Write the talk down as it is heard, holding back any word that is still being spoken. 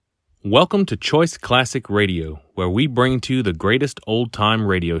Welcome to Choice Classic Radio, where we bring to you the greatest old-time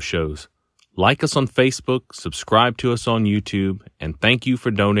radio shows. Like us on Facebook, subscribe to us on YouTube, and thank you for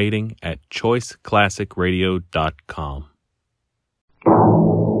donating at choiceclassicradio.com.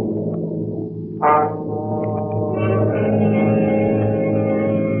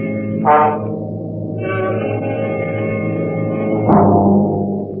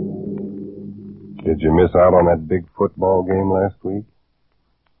 Did you miss out on that big football game last week?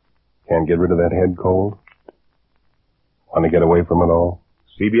 Can't get rid of that head cold? Want to get away from it all?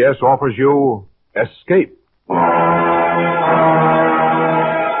 CBS offers you Escape.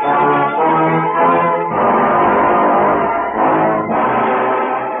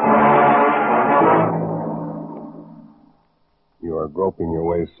 You are groping your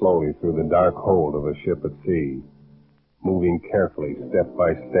way slowly through the dark hold of a ship at sea, moving carefully, step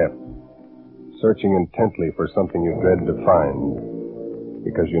by step, searching intently for something you dread to find,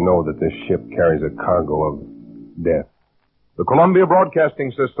 because you know that this ship carries a cargo of death. The Columbia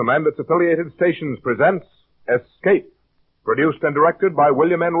Broadcasting System and its affiliated stations presents Escape, produced and directed by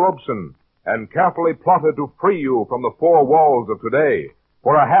William N. Robeson, and carefully plotted to free you from the four walls of today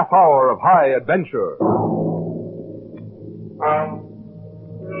for a half hour of high adventure.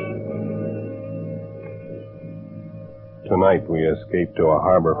 Tonight we escape to a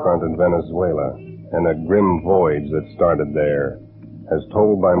harbor front in Venezuela, and a grim voyage that started there, as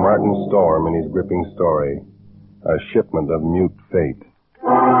told by Martin Storm in his gripping story, A Shipment of Mute Fate.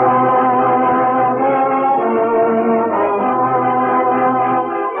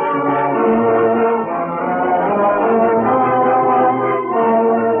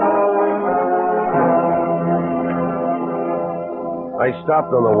 I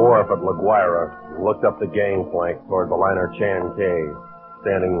stopped on the wharf at La Guaira and looked up the gangplank toward the liner Chan K,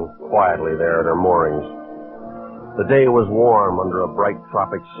 standing quietly there at her moorings. The day was warm under a bright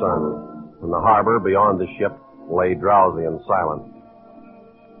tropic sun, and the harbor beyond the ship lay drowsy and silent.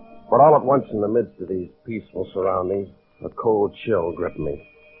 But all at once, in the midst of these peaceful surroundings, a cold chill gripped me,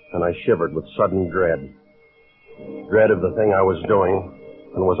 and I shivered with sudden dread. Dread of the thing I was doing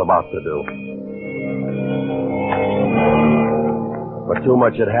and was about to do. But too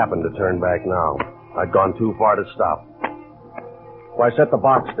much had happened to turn back now. I'd gone too far to stop. So I set the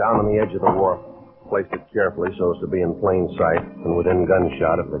box down on the edge of the wharf, placed it carefully so as to be in plain sight and within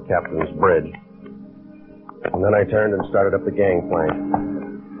gunshot of the captain's bridge. And then I turned and started up the gangplank.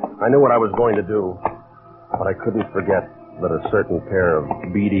 I knew what I was going to do, but I couldn't forget that a certain pair of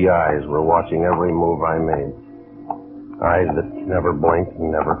beady eyes were watching every move I made. Eyes that never blinked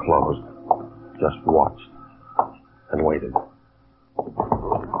and never closed, just watched and waited.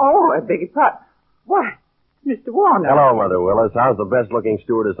 Oh, I beg your pardon. Why, Mr. Warner. Hello, Mother Willis. How's the best-looking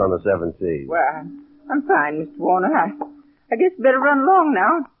stewardess on the Seven Seas? Well, I'm fine, Mr. Warner. I guess better run along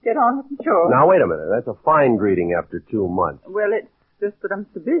now. Get on with the show. Now, wait a minute. That's a fine greeting after 2 months. Well, it's just that I'm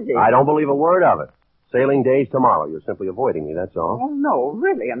so busy. I don't believe a word of it. Sailing day's tomorrow. You're simply avoiding me, that's all. Oh, no,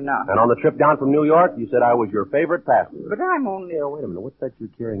 really, I'm not. And on the trip down from New York, you said I was your favorite passenger. But I'm only... Here, wait a minute. What's that you're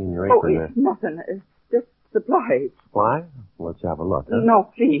carrying in your apron there? it's nothing. It's just supplies. Supply? Let's have a look, huh? No,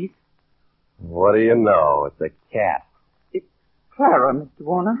 please. What do you know? It's a cat. It's Clara, Mr.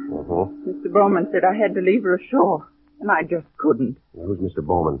 Warner. Mm-hmm. Mr. Bowman said I had to leave her ashore, and I just couldn't. Who's Mr.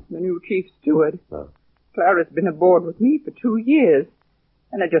 Bowman? The new chief steward. Oh. Clara's been aboard with me for 2 years,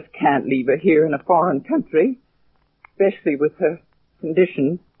 and I just can't leave her here in a foreign country, especially with her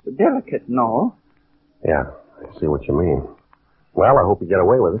condition so delicate and all. Yeah, I see what you mean. Well, I hope you get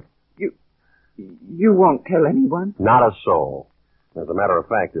away with it. You won't tell anyone? Not a soul. As a matter of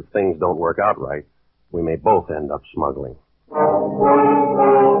fact, if things don't work out right, we may both end up smuggling. I was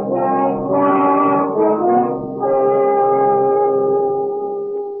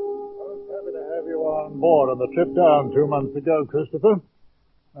happy to have you on board on the trip down 2 months ago, Christopher.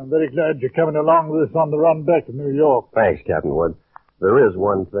 I'm very glad you're coming along with us on the run back to New York. Thanks, Captain Wood. There is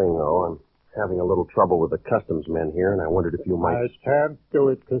one thing, though. I'm having a little trouble with the customs men here, and I wondered if you might... I can't do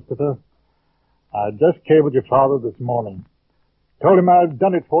it, Christopher. I just cabled your father this morning. Told him I'd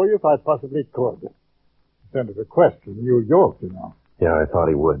done it for you if I possibly could. Sent a request from New York, you know. Yeah, I thought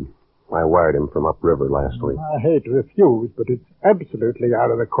he would. I wired him from upriver last week. I hate to refuse, but it's absolutely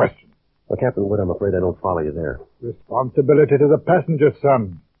out of the question. Well, Captain Wood, I'm afraid I don't follow you there. Responsibility to the passenger,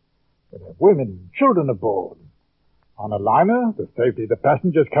 son. They have women and children aboard. On a liner, the safety of the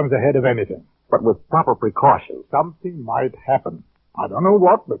passengers comes ahead of anything. But with proper precautions. Something might happen. I don't know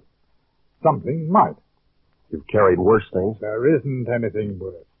what, but something might. You've carried worse things. There isn't anything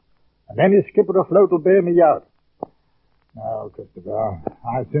worse. And any skipper afloat will bail me out. Now, Christopher,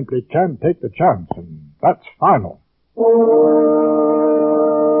 I simply can't take the chance, and that's final.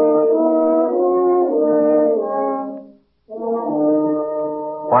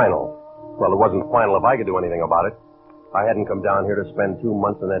 wasn't final if I could do anything about it. I hadn't come down here to spend 2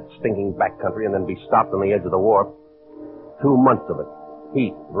 months in that stinking backcountry and then be stopped on the edge of the wharf. 2 months of it.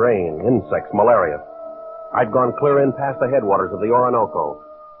 Heat, rain, insects, malaria. I'd gone clear in past the headwaters of the Orinoco,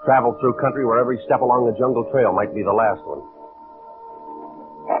 traveled through country where every step along the jungle trail might be the last one.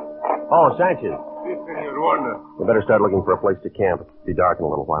 Oh, Sanchez. Si, Senor Warner. We better start looking for a place to camp. It'll be dark in a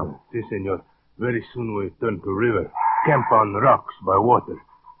little while. Si, Senor. Very soon we turn to river. Camp on rocks by water.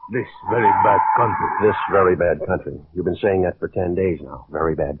 This very bad country. This very bad country. You've been saying that for 10 days now.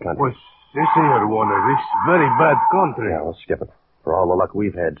 Very bad country. Pues, si, Senor Warner. This very bad country. Yeah, let's skip it. For all the luck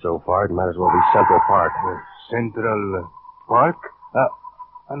we've had so far, it might as well be Central Park. Central Park? I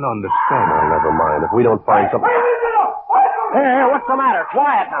don't understand. No, never mind. If we don't find something... Hey, what's the matter?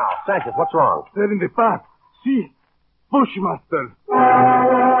 Quiet now. Sanchez, what's wrong? They're in the park. See? Bushmaster.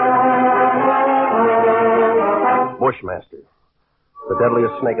 Bushmaster. The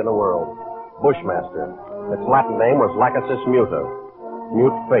deadliest snake in the world. Bushmaster. Its Latin name was Lachesis muta.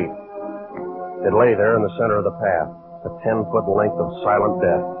 Mute fate. It lay there in the center of the path, a 10-foot length of silent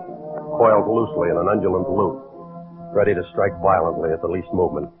death, coiled loosely in an undulant loop, ready to strike violently at the least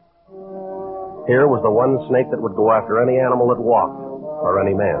movement. Here was the one snake that would go after any animal that walked, or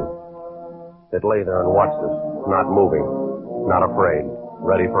any man. It lay there and watched us, not moving, not afraid,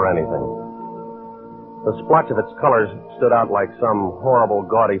 ready for anything. The splotch of its colors stood out like some horrible,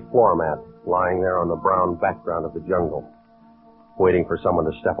 gaudy floor mat lying there on the brown background of the jungle, waiting for someone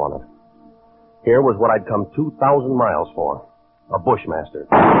to step on it. Here was what I'd come 2,000 miles for, a bushmaster.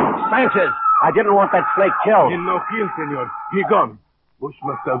 Sanchez! I didn't want that snake killed. He no kill, Senor. He gone.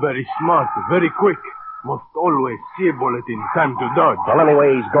 Bushmaster very smart, very quick. Must always see a bullet in time to dodge. Well,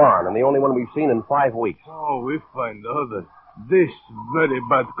 anyway, he's gone, and the only one we've seen in 5 weeks. Oh, we find others. This very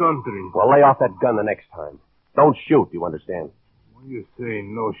bad country. Well, lay off that gun the next time. Don't shoot, you understand? When you say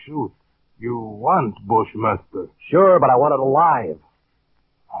no shoot, you want Bushmaster. Sure, but I want it alive.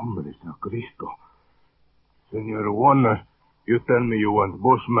 Hombre Sacristo. Senor Warner, you tell me you want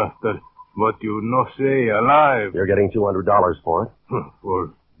Bushmaster, but you no say alive. You're getting $200 for it.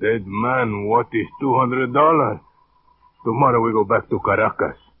 For dead man, what is $200? Tomorrow we go back to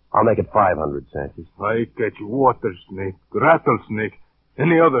Caracas. I'll make it 500, Sanchez. I catch water snake, rattlesnake,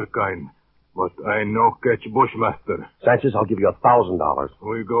 any other kind. But I no catch Bushmaster. Sanchez, I'll give you $1,000.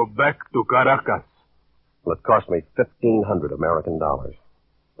 We go back to Caracas. Well, it cost me 1,500 American dollars.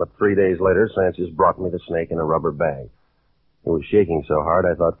 But 3 days later, Sanchez brought me the snake in a rubber bag. He was shaking so hard,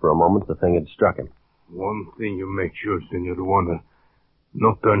 I thought for a moment the thing had struck him. One thing you make sure, Senor Warner,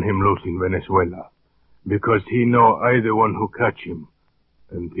 not turn him loose in Venezuela. Because he know I the one who catch him.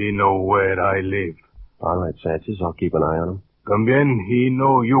 And he know where I live. All right, Sanchez, I'll keep an eye on him. Tambien he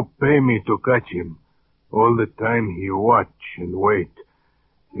know you pay me to catch him. All the time he watch and wait.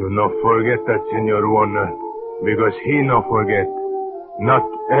 You no forget that, Senor Warner, because he no forget. Not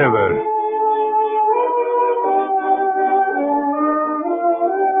ever.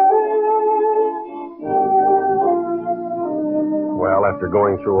 Well, after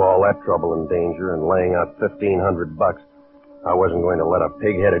going through all that trouble and danger and laying out $1,500, I wasn't going to let a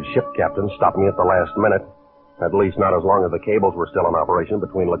pig-headed ship captain stop me at the last minute. At least not as long as the cables were still in operation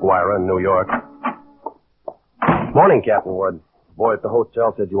between La Guaira and New York. Morning, Captain Wood. The boy at the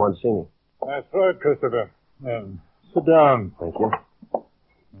hotel said you wanted to see me. That's right, Christopher. Sit down. Thank you.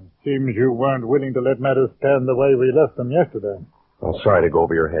 Seems you weren't willing to let matters stand the way we left them yesterday. I'm sorry to go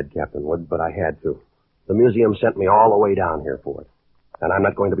over your head, Captain Wood, but I had to. The museum sent me all the way down here for it. And I'm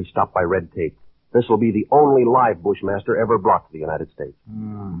not going to be stopped by red tape. This will be the only live Bushmaster ever brought to the United States.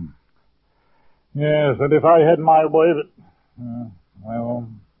 Yes, and if I had my way, well,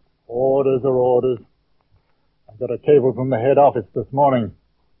 orders are orders. I got a cable from the head office this morning.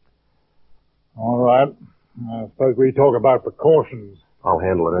 All right. I suppose we talk about precautions. I'll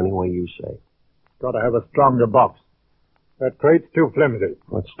handle it any way you say. Got to have a stronger box. That crate's too flimsy.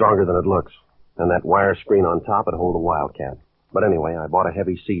 Well, it's stronger than it looks. And that wire screen on top would hold a Wildcat. But anyway, I bought a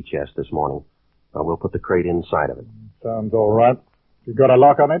heavy sea chest this morning. Now we'll put the crate inside of it. Sounds all right. You got a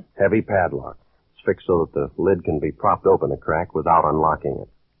lock on it? Heavy padlock. It's fixed so that the lid can be propped open a crack without unlocking it.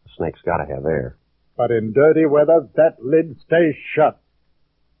 The snake's got to have air. But in dirty weather, that lid stays shut.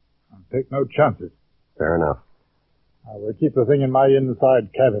 I'll take no chances. Fair enough. I will keep the thing in my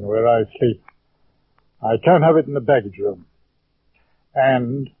inside cabin where I sleep. I can't have it in the baggage room.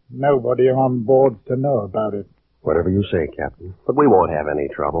 And nobody on board's to know about it. Whatever you say, Captain. But we won't have any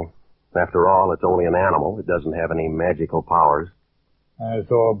trouble. After all, it's only an animal. It doesn't have any magical powers. I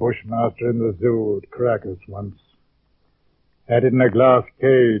saw a bushmaster in the zoo at Caracas once. Had it in a glass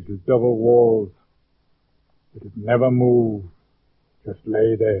cage with double walls. But it never moved. Just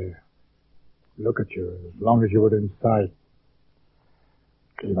lay there. look at you as long as you were in sight.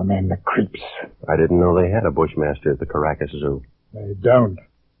 Gave a man the creeps. I didn't know they had a bushmaster at the Caracas Zoo. They don't.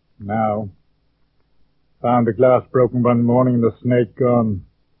 Now. Found the glass broken one morning and the snake gone.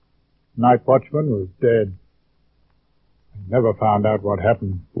 Night watchman was dead. They never found out what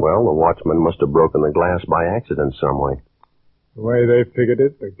happened. Well, the watchman must have broken the glass by accident some way. The way they figured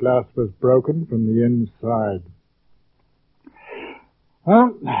it, the glass was broken from the inside.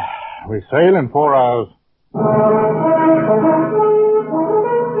 Well, we sail in 4 hours.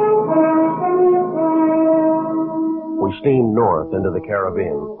 We steamed north into the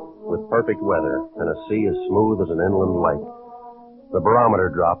Caribbean with perfect weather and a sea as smooth as an inland lake. The barometer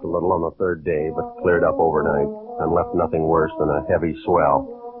dropped a little on the third day, but cleared up overnight and left nothing worse than a heavy swell.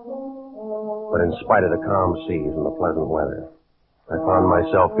 But in spite of the calm seas and the pleasant weather, I found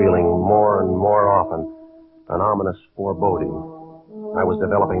myself feeling more and more often an ominous foreboding. I was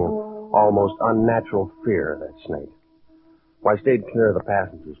developing an almost unnatural fear of that snake. Well, I stayed clear of the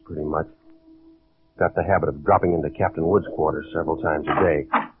passengers pretty much. Got the habit of dropping into Captain Wood's quarters several times a day.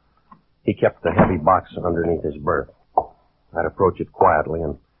 He kept the heavy box underneath his berth. I'd approach it quietly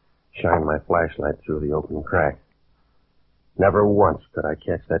and shine my flashlight through the open crack. Never once could I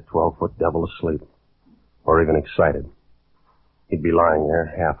catch that 12-foot devil asleep, or even excited. He'd be lying there,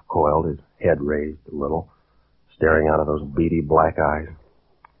 half coiled, his head raised a little, staring out of those beady black eyes,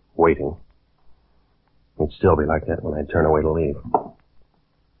 waiting. He'd still be like that when I'd turn away to leave.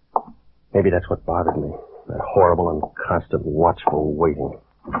 Maybe that's what bothered me, that horrible and constant watchful waiting.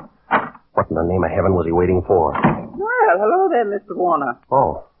 What in the name of heaven was he waiting for? Well, hello there, Mr. Warner.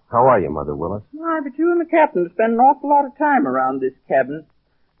 Oh, how are you, Mother Willis? Why, but you and the captain spend an awful lot of time around this cabin.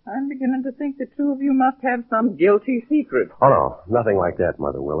 I'm beginning to think the two of you must have some guilty secret. Oh, no, nothing like that,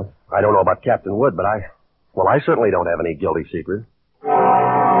 Mother Willis. I don't know about Captain Wood, but I certainly don't have any guilty secret.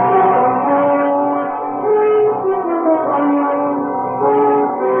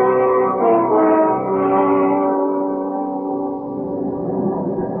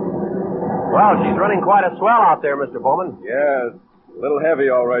 Well, she's running quite a swell out there, Mr. Bowman. Yes, a little heavy,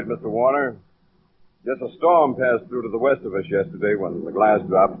 all right, Mr. Warner. Just a storm passed through to the west of us yesterday when the glass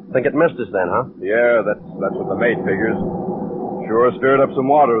dropped. Think it missed us then, huh? Yeah, that's what the mate figures. Sure stirred up some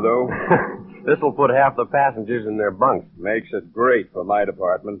water, though. This'll put half the passengers in their bunks. Makes it great for my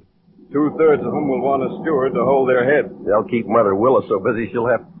department. 2/3 of them will want a steward to hold their head. They'll keep Mother Willis so busy she'll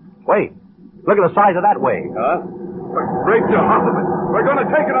have... Wait, look at the size of that wave. Huh? A great jump of it. We're going to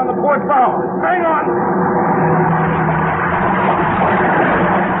take it on the port bow. Hang on!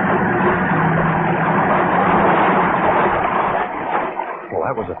 Well,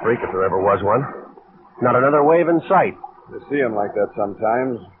 that was a freak if there ever was one. Not another wave in sight. You see 'em like that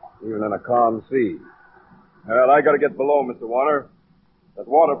sometimes, even in a calm sea. Well, I got to get below, Mr. Warner. That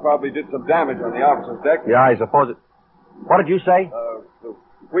water probably did some damage on the officer's deck. Yeah, I suppose it... What did you say? The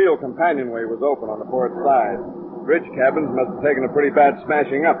wheel companionway was open on the port side. Bridge cabins must have taken a pretty bad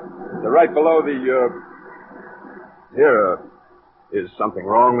smashing up. They're right below the, Here, is something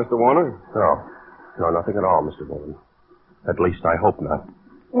wrong, Mr. Warner? No, nothing at all, Mr. Bowman. At least I hope not.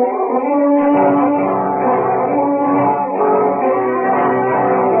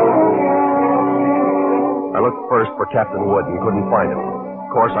 I looked first for Captain Wood and couldn't find him. Of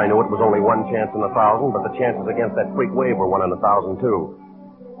course, I knew it was only one chance in 1,000, but the chances against that freak wave were 1 in 1,000, too.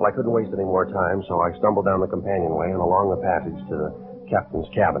 Well, I couldn't waste any more time, so I stumbled down the companionway and along the passage to the captain's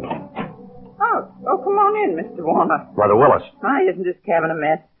cabin. Oh, come on in, Mr. Warner. Mother Willis. Why isn't this cabin a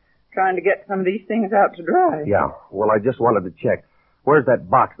mess? Trying to get some of these things out to dry. Yeah, well, I just wanted to check. Where's that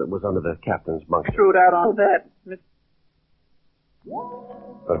box that was under the captain's bunk? Threw it out on that, Mr.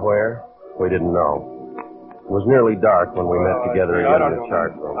 But where? We didn't know. It was nearly dark when we met together again in the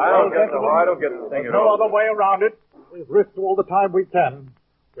chart room. I don't get the thing at No all. other way around it. We've risked all the time we can.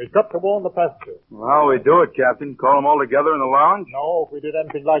 We've got to warn the passengers. How we do it, Captain? Call them all together in the lounge? No, if we did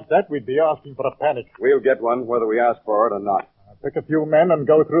anything like that, we'd be asking for a panic. We'll get one whether we ask for it or not. Pick a few men and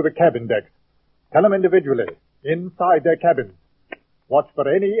go through the cabin decks. Tell them individually, inside their cabins. Watch for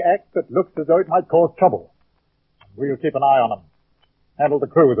any act that looks as though it might cause trouble. We'll keep an eye on them. Handle the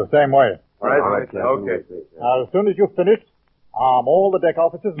crew the same way. All right, Captain. okay. Now, as soon as you've finished, arm all the deck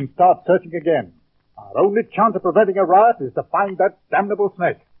officers and start searching again. Our only chance of preventing a riot is to find that damnable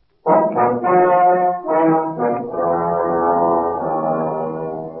snake.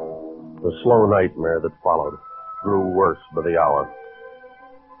 The slow nightmare that followed grew worse by the hour.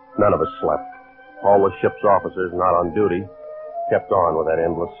 None of us slept. All the ship's officers not on duty kept on with that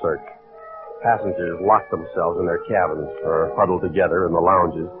endless search. Passengers locked themselves in their cabins or huddled together in the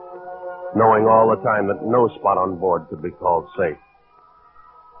lounges, knowing all the time that no spot on board could be called safe.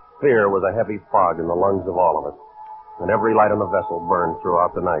 Fear was a heavy fog in the lungs of all of us, and every light on the vessel burned throughout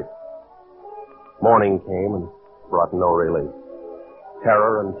the night. Morning came and brought no relief.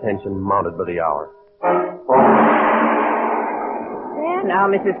 Terror and tension mounted by the hour. There now,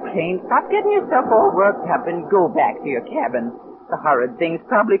 Mrs. Crane, stop getting yourself all worked up and go back to your cabin. The horrid thing's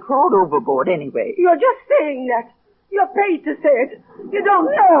probably crawled overboard anyway. You're just saying that. You're paid to say it. You don't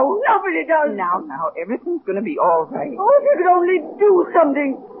know. Nobody does. Now, everything's going to be all right. Oh, if you could only do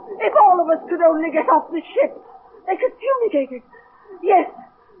something. If all of us could only get off the ship. They could fumigate it. Yes,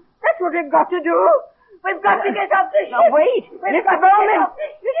 that's what we've got to do. We've got to get off the ship. Now, wait. Mr. Bowman.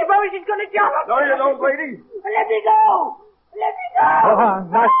 Mr. Bowman, she's going to jump. No, you don't, lady. Let me go. Let me go.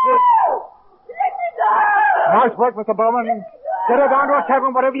 Nice work. Let me go. Nice work, Mr. Bowman. Get her down to a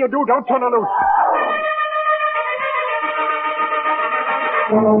cabin. Whatever you do, don't turn her loose.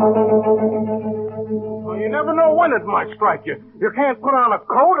 Well, you never know when it might strike you. You can't put on a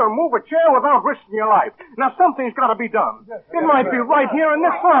coat or move a chair without risking your life. Now, something's got to be done. It might be right here in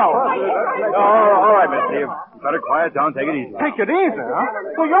this cell. All right, mister. You better quiet down. Take it easy. Take it easy,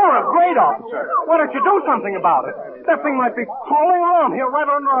 huh? Well, you're a great officer. Why don't you do something about it? That thing might be crawling around here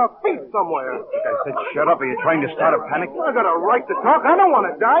right under our feet somewhere. Like I said, shut up. Are you trying to start a panic? I got a right to talk. I don't want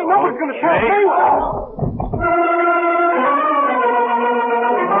to die. Nobody's going to tell me.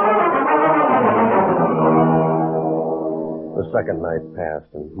 The second night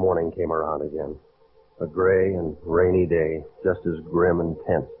passed, and morning came around again. A gray and rainy day, just as grim and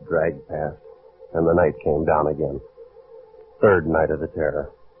tense, dragged past, and the night came down again. Third night of the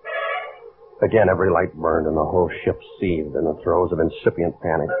terror. Again, every light burned, and the whole ship seethed in the throes of incipient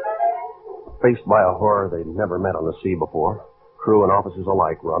panic. Faced by a horror they'd never met on the sea before, crew and officers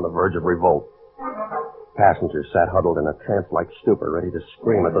alike were on the verge of revolt. Passengers sat huddled in a trance-like stupor, ready to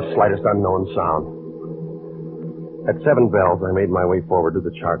scream at the slightest unknown sound. At 7 bells, I made my way forward to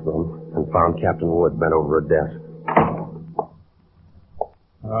the chart room and found Captain Wood bent over a desk.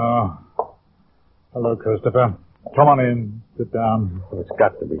 Hello, Christopher. Come on in. Sit down. Well, it's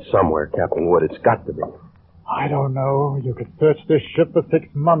got to be somewhere, Captain Wood. It's got to be. I don't know. You could search this ship for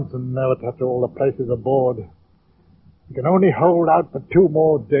 6 months and never touch all the places aboard. You can only hold out for 2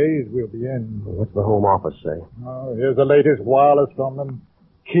 more days. We'll be in. Well, what's the Home Office say? Oh, here's the latest wireless from them.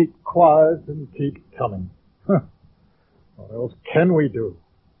 Keep quiet and keep coming. What else can we do?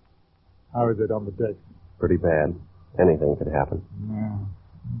 How is it on the deck? Pretty bad. Anything could happen. Yeah.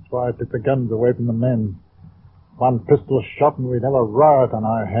 That's why I took the guns away from the men. 1 pistol shot and we'd have a riot on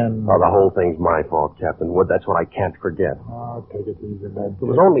our hands. Oh, the whole thing's my fault, Captain Wood. That's what I can't forget. Oh, take it easy, lad. There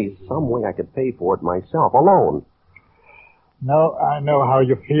was only some way I could pay for it myself, alone. No, I know how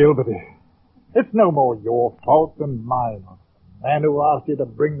you feel, but it's no more your fault than mine. The man who asked you to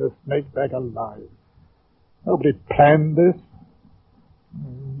bring the snake back alive. Nobody planned this.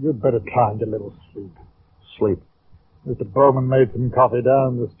 You'd better try and get a little sleep. Sleep? Mr. Bowman made some coffee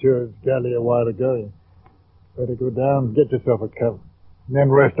down the steward's galley a while ago. You better go down and get yourself a cup. And then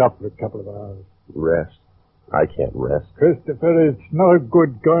rest up for a couple of hours. Rest? I can't rest. Christopher, it's no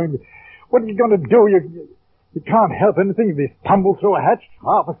good going. What are you going to do? You can't help anything if you tumble through a hatch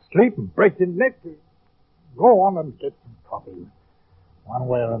half asleep and break your neck. Go on and get some coffee. One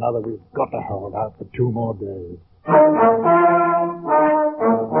way or another, we've got to hold out for 2 more days.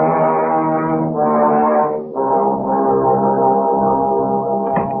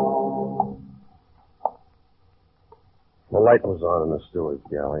 The light was on in the steward's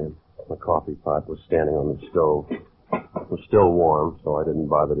galley, and the coffee pot was standing on the stove. It was still warm, so I didn't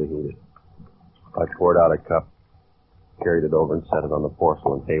bother to heat it. I poured out a cup, carried it over, and set it on the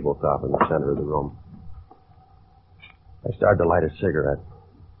porcelain tabletop in the center of the room. I started to light a cigarette.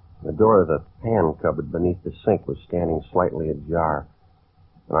 The door of the pan cupboard beneath the sink was standing slightly ajar,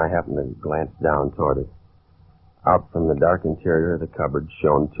 and I happened to glance down toward it. Out from the dark interior of the cupboard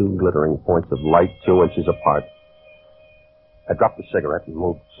shone 2 glittering points of light 2 inches apart. I dropped the cigarette and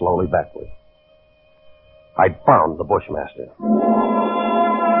moved slowly backward. I'd found the Bushmaster.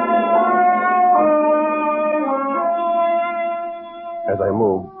 As I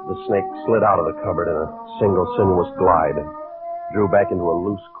moved, the snake slid out of the cupboard in a single sinuous glide and drew back into a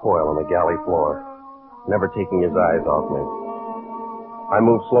loose coil on the galley floor, never taking his eyes off me. I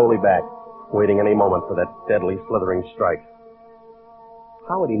moved slowly back, waiting any moment for that deadly, slithering strike.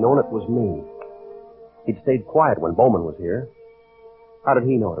 How had he known it was me? He'd stayed quiet when Bowman was here. How did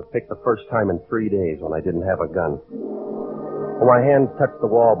he know to pick the first time in 3 days when I didn't have a gun? Well, my hands touched the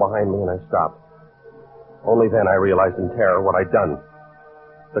wall behind me and I stopped. Only then I realized in terror what I'd done.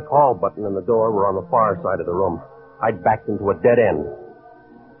 The call button and the door were on the far side of the room. I'd backed into a dead end.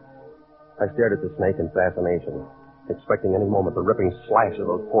 I stared at the snake in fascination. expecting any moment the ripping slash of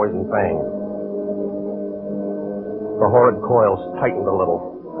those poison fangs. The horrid coils tightened a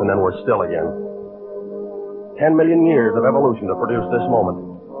little, and then were still again. 10 million years of evolution to produce this moment.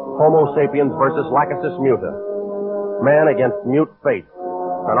 Homo sapiens versus Lachesis muta. Man against mute fate.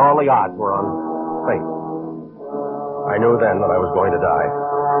 And all the odds were on fate. I knew then that I was going to die.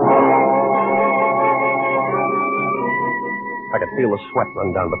 I could feel the sweat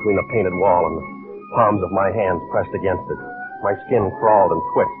run down between the painted wall and the palms of my hands pressed against it. My skin crawled and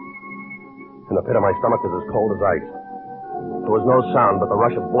twitched. And the pit of my stomach was as cold as ice. There was no sound but the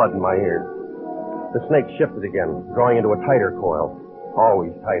rush of blood in my ears. The snake shifted again, drawing into a tighter coil.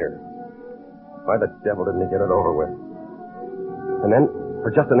 Always tighter. Why the devil didn't he get it over with? And then,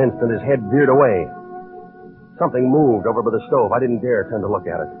 for just an instant, his head veered away. Something moved over by the stove. I didn't dare turn to look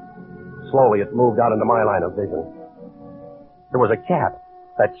at it. Slowly, it moved out into my line of vision. There was a cat.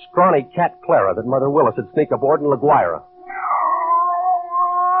 That scrawny cat Clara that Mother Willis had sneaked aboard in La Guaira.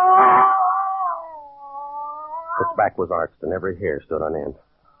 Its back was arched and every hair stood on end.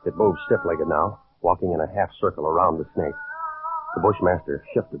 It moved stiff-legged now, walking in a half circle around the snake. The bushmaster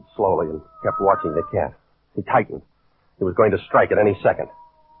shifted slowly and kept watching the cat. He tightened. He was going to strike at any second.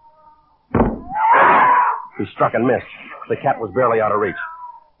 He struck and missed. The cat was barely out of reach.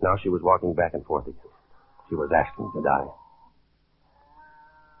 Now she was walking back and forth again. She was asking to die.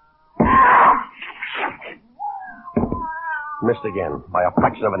 Missed again, by a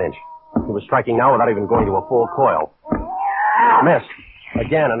fraction of an inch. He was striking now without even going to a full coil. Missed.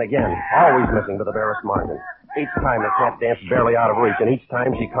 Again and again. Always missing to the barest margin. Each time the cat danced barely out of reach, and each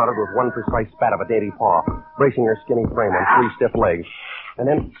time she countered with one precise spat of a dainty paw, bracing her skinny frame on 3 stiff legs. And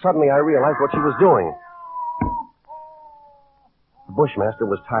then suddenly I realized what she was doing. The bushmaster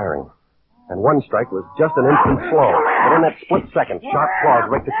was tiring, and one strike was just an instant slow. But in that split second, sharp claws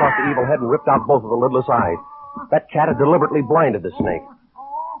raked across the evil head and ripped out both of the lidless eyes. That cat had deliberately blinded the snake.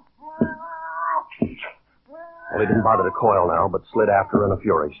 Well, he didn't bother to coil now, but slid after her in a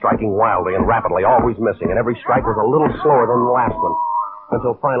fury, striking wildly and rapidly, always missing, and every strike was a little slower than the last one.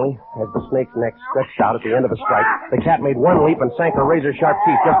 Until finally, as the snake's neck stretched out at the end of a strike, the cat made one leap and sank her razor-sharp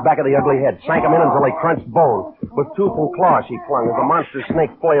teeth just back of the ugly head, sank them in until they crunched bone. With tooth and claw she clung as the monster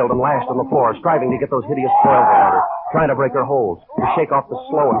snake flailed and lashed on the floor, striving to get those hideous coils around her, trying to break her holds, to shake off the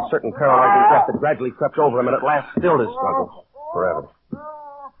slow and certain paralyzing breath that gradually crept over him and at last stilled his struggle forever.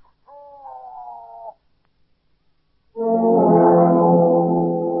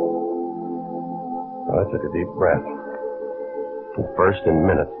 I took a deep breath. And first in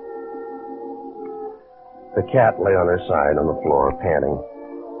minutes. The cat lay on her side on the floor, panting,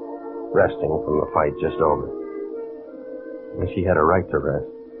 resting from the fight just over. And she had a right to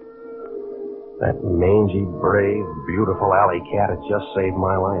rest. That mangy, brave, beautiful alley cat had just saved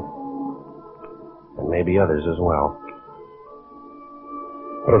my life. And maybe others as well.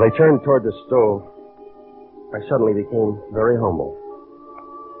 But as I turned toward the stove, I suddenly became very humble.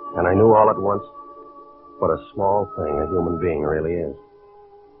 And I knew all at once what a small thing a human being really is.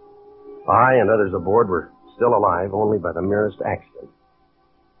 I and others aboard were still alive only by the merest accident.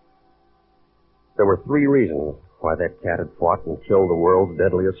 There were 3 reasons why that cat had fought and killed the world's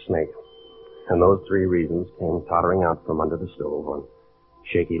deadliest snake. And those 3 reasons came tottering out from under the stove on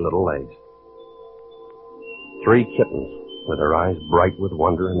shaky little legs. 3 kittens with their eyes bright with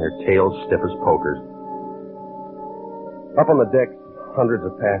wonder and their tails stiff as pokers. Up on the deck, hundreds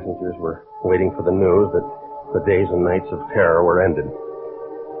of passengers were waiting for the news that the days and nights of terror were ended.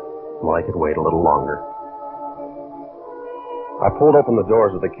 Well, I could wait a little longer. I pulled open the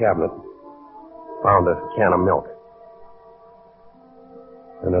doors of the cabinet, found a can of milk,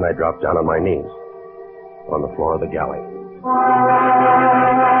 and then I dropped down on my knees on the floor of the galley.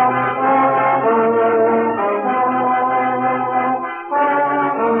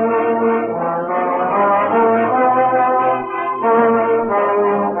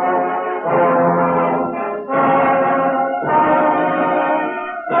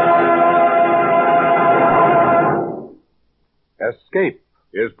 Escape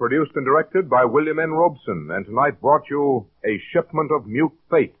is produced and directed by William N. Robeson, and tonight brought you A Shipment of Mute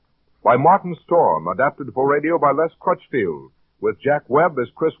Fate by Martin Storm, adapted for radio by Les Crutchfield, with Jack Webb as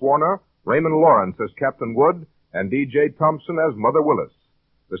Chris Warner, Raymond Lawrence as Captain Wood, and D.J. Thompson as Mother Willis.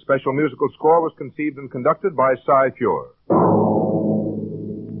 The special musical score was conceived and conducted by Cy Fure.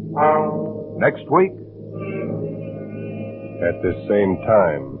 Next week, at this same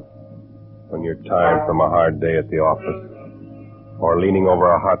time, when you're tired from a hard day at the office, or leaning over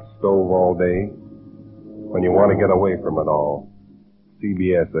a hot stove all day, when you want to get away from it all,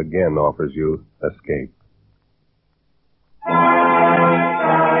 CBS again offers you Escape.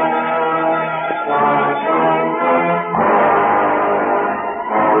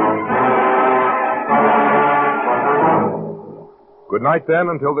 Good night, then,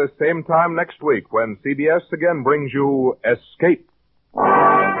 until this same time next week when CBS again brings you Escape.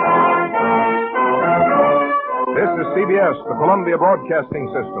 This is CBS, the Columbia Broadcasting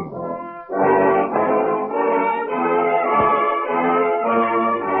System.